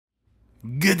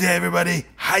Good day, everybody.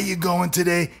 How you going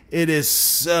today? It is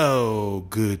so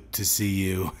good to see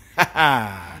you.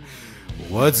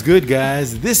 What's good,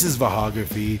 guys? This is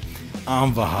Vahagraphy.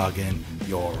 I'm Vahagan,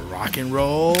 your rock and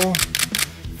roll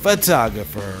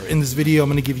photographer. In this video, I'm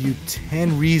going to give you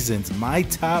 10 reasons, my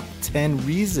top 10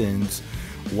 reasons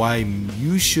why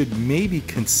you should maybe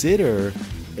consider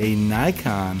a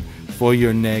Nikon for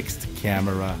your next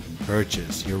camera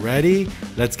purchase. You ready?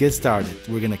 Let's get started.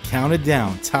 We're gonna count it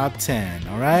down. Top 10.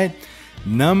 All right.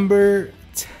 Number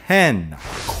 10.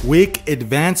 Quick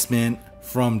advancement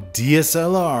from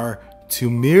DSLR to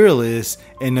mirrorless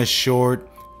in a short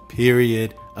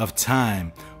period of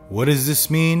time. What does this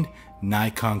mean?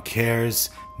 Nikon cares.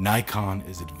 Nikon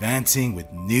is advancing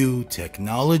with new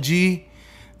technology.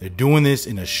 They're doing this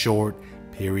in a short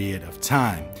period of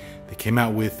time. They came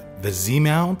out with the Z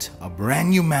mount, a brand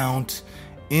new mount,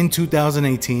 in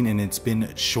 2018, and it's been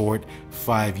a short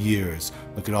 5 years.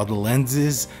 Look at all the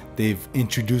lenses they've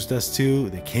introduced us to.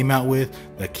 They came out with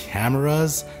the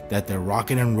cameras that they're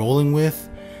rocking and rolling with.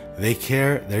 They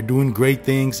care. They're doing great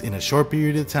things in a short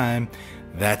period of time.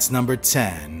 That's number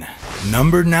 10.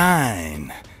 Number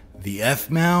 9, the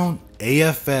F-mount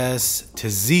AFS to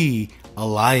Z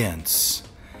Alliance.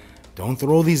 Don't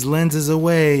throw these lenses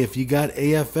away. If you got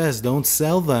AFS, don't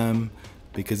sell them.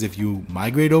 Because if you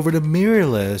migrate over to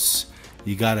mirrorless,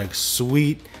 you got a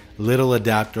sweet little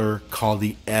adapter called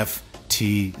the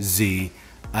FTZ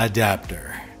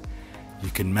Adapter. You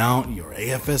can mount your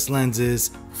AFS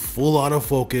lenses full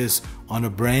autofocus on a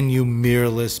brand new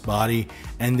mirrorless body,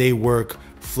 and they work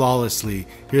flawlessly.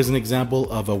 Here's an example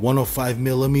of a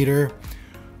 105mm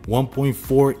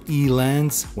 1.4E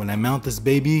lens. When I mount this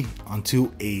baby onto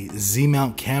a Z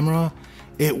mount camera,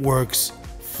 it works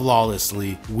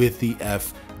flawlessly with the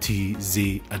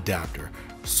FTZ adapter.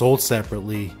 Sold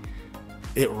separately,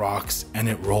 it rocks and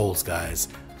it rolls, guys.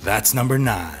 That's number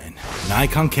 9.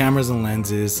 Nikon cameras and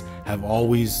lenses have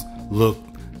always looked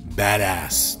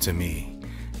badass to me.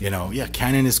 You know, yeah,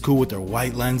 Canon is cool with their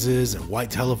white lenses and white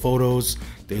telephotos.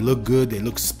 They look good, they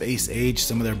look space age,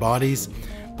 some of their bodies.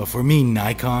 But for me,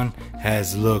 Nikon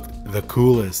has looked the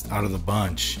coolest out of the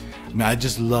bunch. I mean, I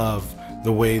just love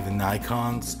the way the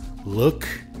Nikons look,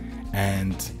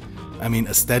 and I mean,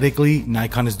 aesthetically,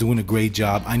 Nikon is doing a great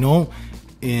job. I know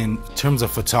in terms of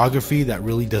photography that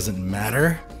really doesn't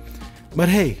matter, but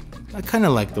hey, I kind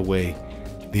of like the way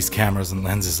these cameras and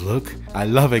lenses look. I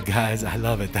love it, guys. I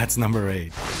love it. That's number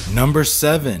 8. Number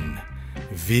 7,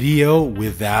 video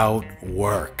without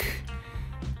work.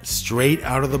 Straight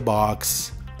out of the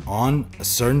box on a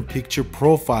certain picture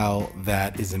profile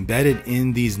that is embedded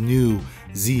in these new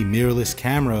Z mirrorless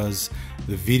cameras.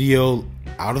 The video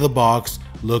out of the box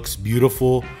looks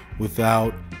beautiful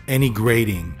without any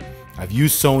grading. I've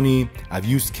used Sony, I've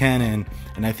used Canon,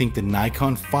 and I think the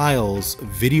Nikon files,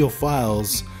 video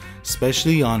files,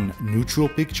 especially on neutral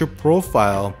picture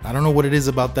profile, I don't know what it is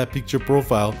about that picture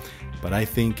profile, but I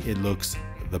think it looks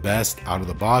the best out of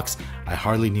the box. I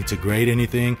hardly need to grade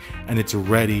anything, and it's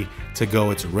ready to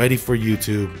go. It's ready for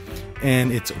YouTube,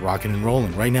 and it's rocking and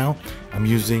rolling. Right now, I'm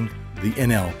using the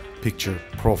NL picture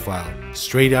profile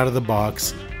straight out of the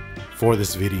box for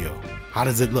this video. How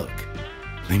does it look?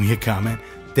 Leave me a comment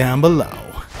down below.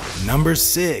 Number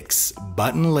 6,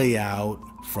 button layout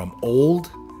from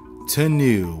old to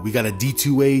new. We got a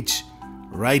D2H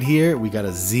right here. We got a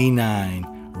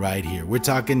Z9 right here. We're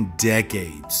talking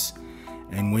decades.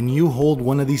 And when you hold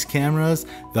one of these cameras,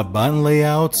 the button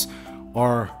layouts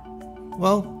are,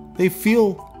 well, they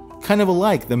feel kind of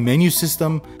alike. The menu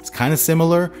system is kind of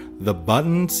similar. The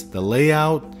buttons, the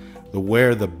layout,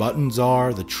 where the buttons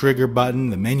are, the trigger button,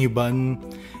 the menu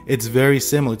button, it's very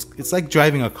similar. It's like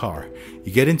driving a car.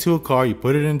 You get into a car, you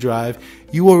put it in drive,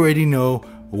 you already know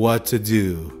what to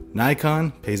do.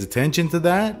 Nikon pays attention to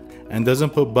that and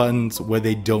doesn't put buttons where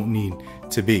they don't need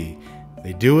to be.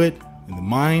 They do it in the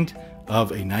mind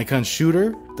of a Nikon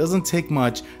shooter. Doesn't take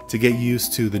much to get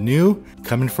used to the new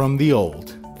coming from the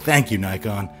old. Thank you,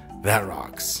 Nikon. That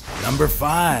rocks. Number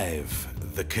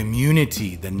 5, the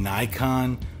community, the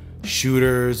Nikon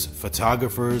shooters,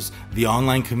 photographers, the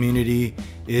online community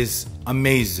is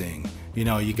amazing. You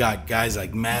know, you got guys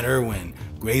like Matt Irwin,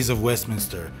 Grays of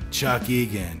Westminster, Chuck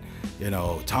Egan, you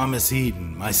know, Thomas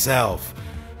Heaton, myself.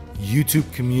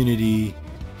 YouTube community,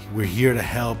 we're here to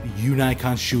help you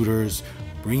Nikon shooters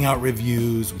bring out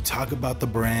reviews. We talk about the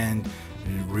brand,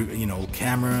 you know,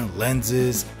 camera,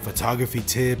 lenses, photography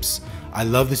tips. I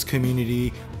love this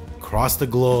community across the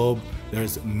globe.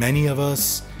 There's many of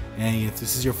us, and if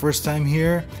this is your first time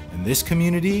here in this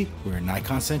community, we're a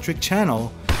Nikon-centric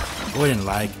channel. Go ahead and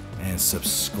like and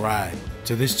subscribe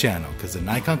to this channel, because the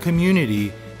Nikon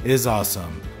community is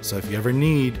awesome. So if you ever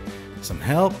need some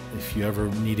help, if you ever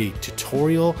need a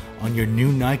tutorial on your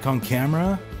new Nikon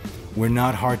camera, we're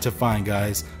not hard to find,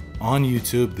 guys. On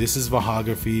YouTube, this is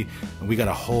Vahagraphy, and we got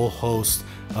a whole host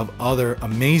of other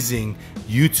amazing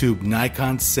YouTube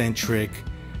Nikon-centric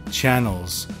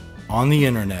channels on the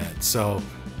internet. So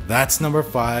that's number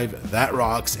 5. That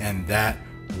rocks and that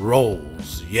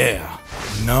rolls. Yeah.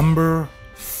 Number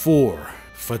 4,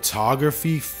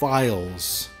 photography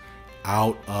files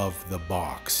out of the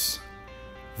box.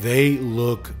 They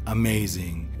look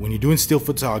amazing. When you're doing still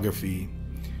photography,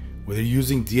 whether you're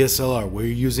using DSLR, whether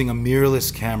you're using a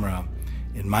mirrorless camera,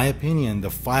 in my opinion, the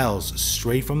files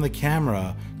straight from the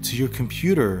camera to your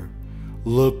computer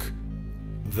look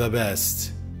the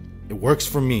best. It works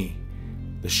for me.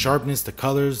 The sharpness, the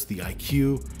colors, the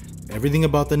IQ, everything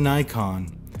about the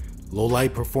Nikon, low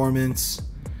light performance,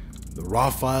 the raw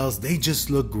files, they just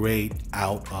look great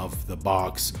out of the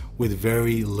box with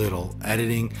very little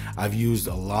editing. I've used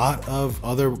a lot of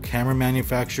other camera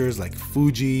manufacturers like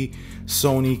Fuji,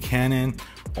 Sony, Canon,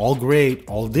 all great,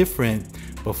 all different.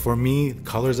 But for me,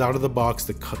 colors out of the box,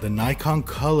 the Nikon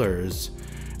colors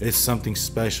is something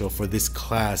special for this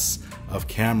class of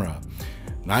camera.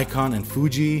 Nikon and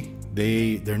Fuji,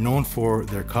 they're known for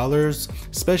their colors,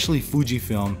 especially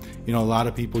Fujifilm. You know, a lot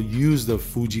of people use the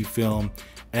Fujifilm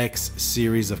X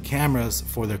series of cameras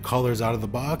for their colors out of the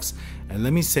box. And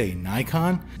let me say,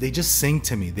 Nikon, they just sing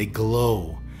to me. They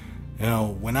glow. You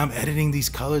know, when I'm editing these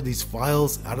colors, these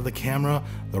files out of the camera,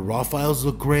 the raw files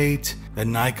look great. The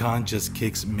Nikon just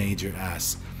kicks major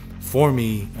ass for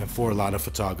me and for a lot of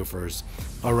photographers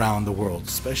around the world,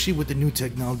 especially with the new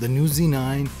technology, the new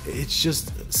Z9. It's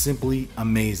just simply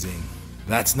amazing.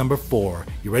 That's number 4.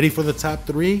 You ready for the top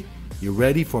 3? You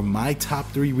ready for my top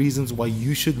 3 reasons why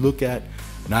you should look at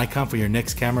Nikon for your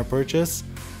next camera purchase?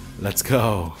 Let's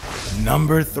go.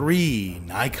 Number 3,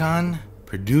 Nikon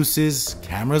produces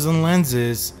cameras and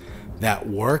lenses that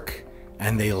work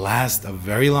and they last a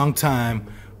very long time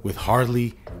with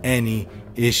hardly any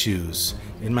issues.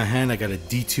 In my hand, I got a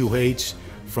D2H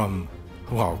from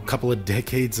a couple of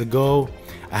decades ago.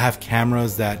 I have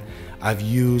cameras that I've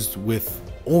used with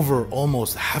over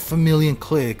almost 500,000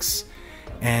 clicks,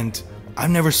 and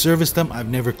I've never serviced them, I've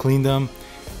never cleaned them.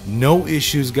 No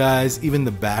issues, guys. Even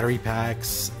the battery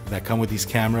packs that come with these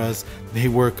cameras, they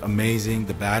work amazing,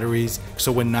 the batteries.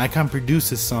 So when Nikon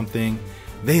produces something,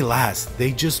 they last,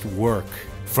 they just work.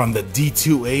 From the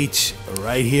D2H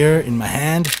right here in my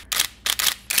hand,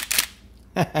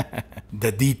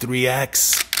 the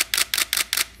D3X,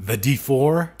 the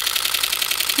D4,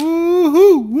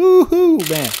 woohoo, woohoo,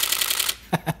 man.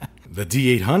 The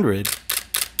D800,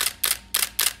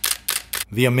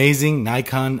 the amazing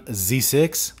Nikon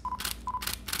Z6,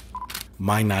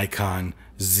 my Nikon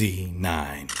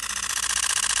Z9.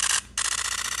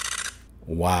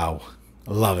 Wow,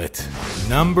 love it.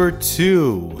 Number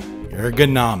 2,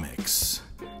 ergonomics.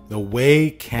 The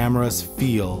way cameras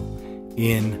feel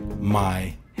in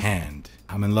my hand.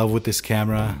 I'm in love with this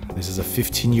camera. This is a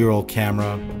 15-year-old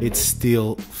camera. It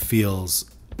still feels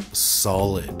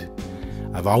solid.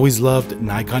 I've always loved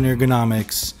Nikon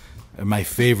ergonomics. They're my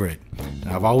favorite. And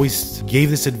I've always gave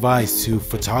this advice to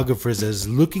photographers as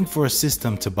looking for a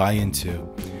system to buy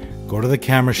into. Go to the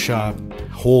camera shop,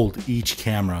 hold each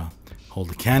camera. Hold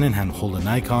the Canon, hold a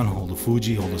Nikon, hold a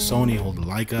Fuji, hold a Sony, hold a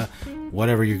Leica,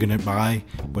 whatever you're gonna buy,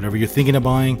 whatever you're thinking of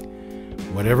buying,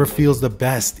 whatever feels the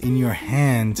best in your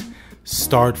hand,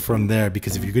 start from there.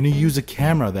 Because if you're gonna use a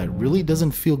camera that really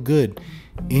doesn't feel good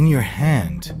in your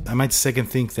hand, I might second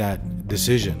think that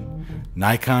decision.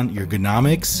 Nikon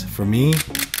ergonomics, for me,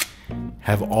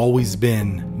 have always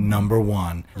been number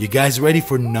 1. You guys ready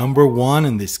for number 1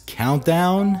 in this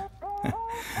countdown?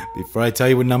 Before I tell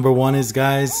you what number 1 is,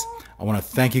 guys, I want to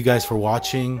thank you guys for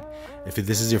watching. If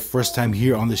this is your first time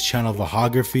here on this channel,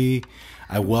 Vahagraphy,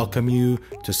 I welcome you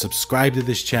to subscribe to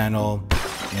this channel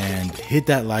and hit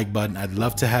that like button. I'd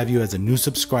love to have you as a new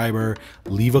subscriber.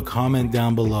 Leave a comment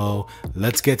down below.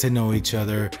 Let's get to know each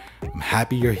other. I'm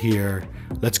happy you're here.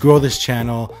 Let's grow this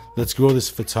channel. Let's grow this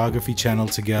photography channel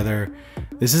together.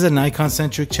 This is a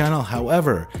Nikon-centric channel.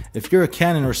 However, if you're a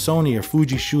Canon or Sony or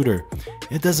Fuji shooter,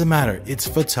 it doesn't matter. It's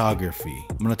photography.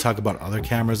 I'm going to talk about other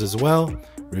cameras as well,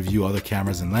 review other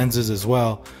cameras and lenses as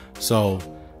well. So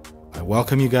I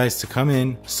welcome you guys to come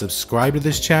in, subscribe to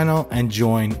this channel, and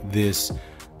join this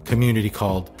community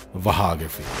called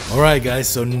Vahagraphy. All right, guys,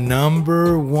 so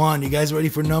number 1. You guys ready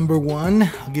for number 1?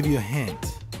 I'll give you a hint.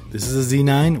 This is a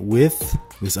Z9 with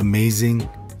this amazing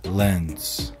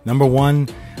lens. Number 1,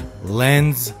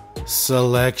 lens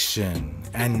selection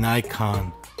and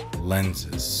Nikon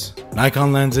lenses.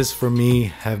 Nikon lenses for me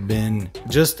have been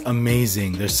just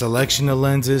amazing. Their selection of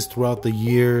lenses throughout the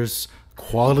years,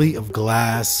 quality of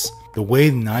glass, the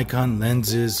way Nikon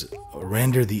lenses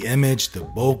render the image, the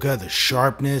bokeh, the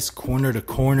sharpness, corner to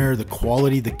corner, the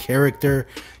quality, the character,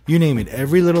 you name it.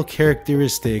 Every little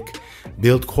characteristic,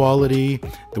 build quality,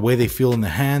 the way they feel in the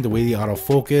hand, the way they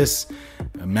autofocus,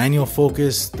 manual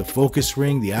focus, the focus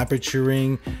ring, the aperture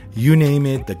ring, you name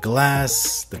it, the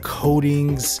glass, the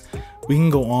coatings. We can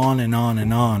go on and on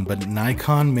and on, but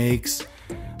Nikon makes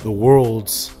the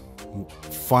world's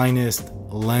finest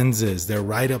lenses. They're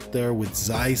right up there with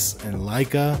Zeiss and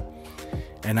Leica,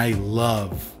 and I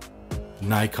love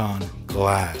Nikon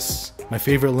glass. My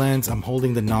favorite lens, I'm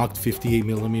holding the knocked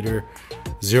 58mm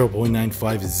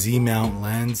 0.95 Z mount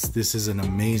lens. This is an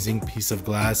amazing piece of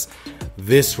glass.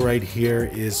 This right here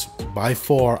is by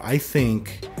far, I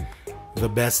think, the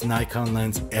best Nikon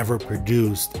lens ever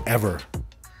produced, ever,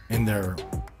 in their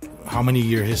how many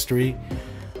year history.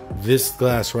 This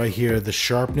glass right here, the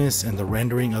sharpness and the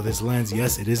rendering of this lens,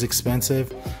 yes, it is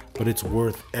expensive, but it's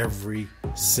worth every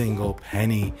single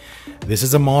penny. This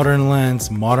is a modern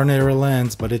lens, modern era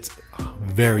lens, but it's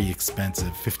very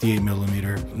expensive.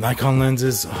 58mm Nikon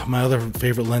lenses. My other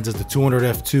favorite lenses, the 200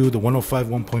 f2, the 105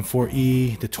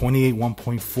 1.4e, the 28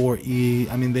 1.4e.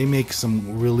 I mean, they make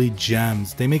some really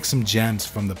gems. They make some gems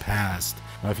from the past.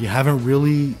 Now, if you haven't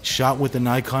really shot with the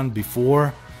Nikon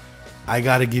before, I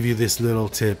gotta give you this little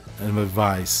tip of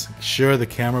advice. Sure, the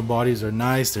camera bodies are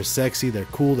nice, they're sexy, they're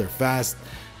cool, they're fast,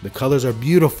 the colors are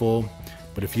beautiful,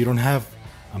 but if you don't have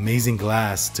amazing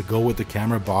glass to go with the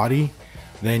camera body,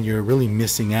 then you're really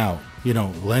missing out. You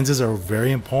know, lenses are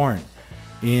very important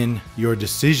in your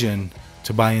decision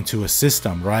to buy into a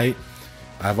system, right?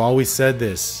 I've always said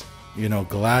this, you know,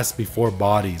 glass before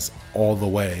bodies all the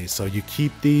way. So you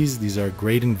keep these are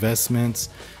great investments.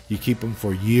 You keep them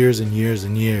for years and years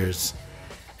and years.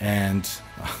 And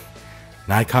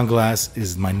Nikon glass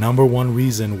is my #1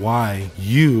 reason why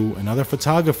you and other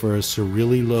photographers should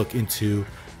really look into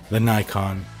the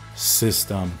Nikon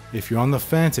system. If you're on the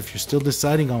fence, if you're still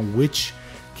deciding on which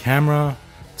camera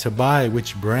to buy,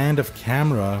 which brand of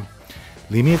camera,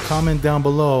 leave me a comment down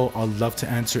below. I'd love to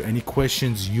answer any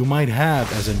questions you might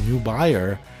have as a new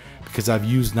buyer, because I've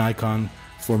used Nikon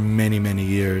for many, many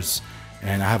years.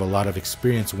 And I have a lot of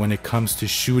experience when it comes to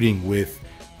shooting with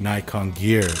Nikon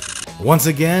gear. Once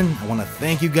again, I want to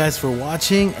thank you guys for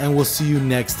watching, and we'll see you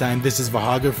next time. This is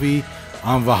Vahagraphy.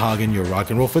 I'm Vahagan, your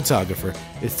rock and roll photographer.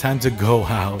 It's time to go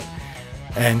out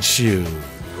and shoot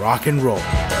rock and roll.